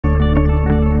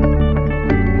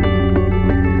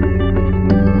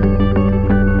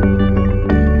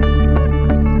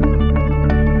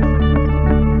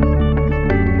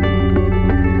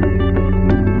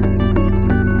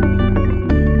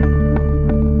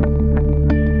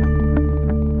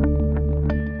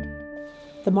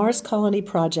The Mars Colony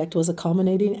project was a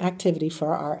culminating activity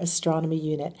for our astronomy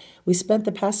unit. We spent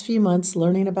the past few months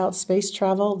learning about space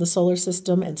travel, the solar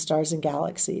system, and stars and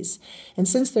galaxies. And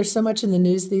since there's so much in the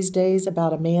news these days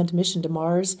about a manned mission to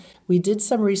Mars, we did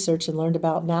some research and learned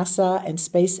about NASA and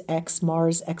SpaceX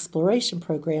Mars exploration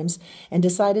programs and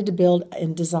decided to build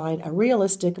and design a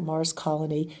realistic Mars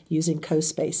colony using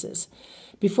co-spaces.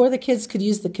 Before the kids could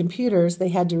use the computers, they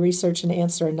had to research and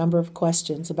answer a number of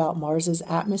questions about Mars's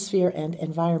atmosphere and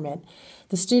environment.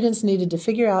 The students needed to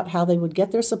figure out how they would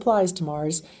get their supplies to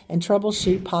Mars and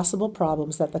troubleshoot possible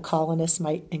problems that the colonists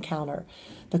might encounter.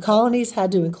 The colonies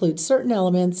had to include certain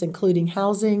elements, including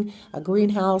housing, a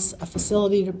greenhouse, a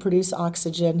facility to produce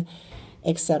oxygen,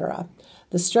 etc.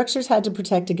 The structures had to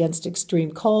protect against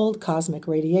extreme cold, cosmic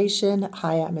radiation,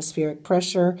 high atmospheric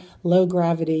pressure, low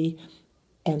gravity,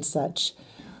 and such.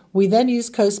 We then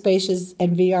used co-spaces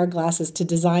and VR glasses to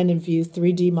design and view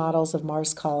 3D models of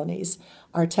Mars colonies.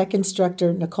 Our tech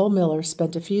instructor, Nicole Miller,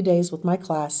 spent a few days with my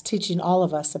class teaching all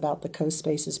of us about the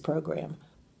co-spaces program.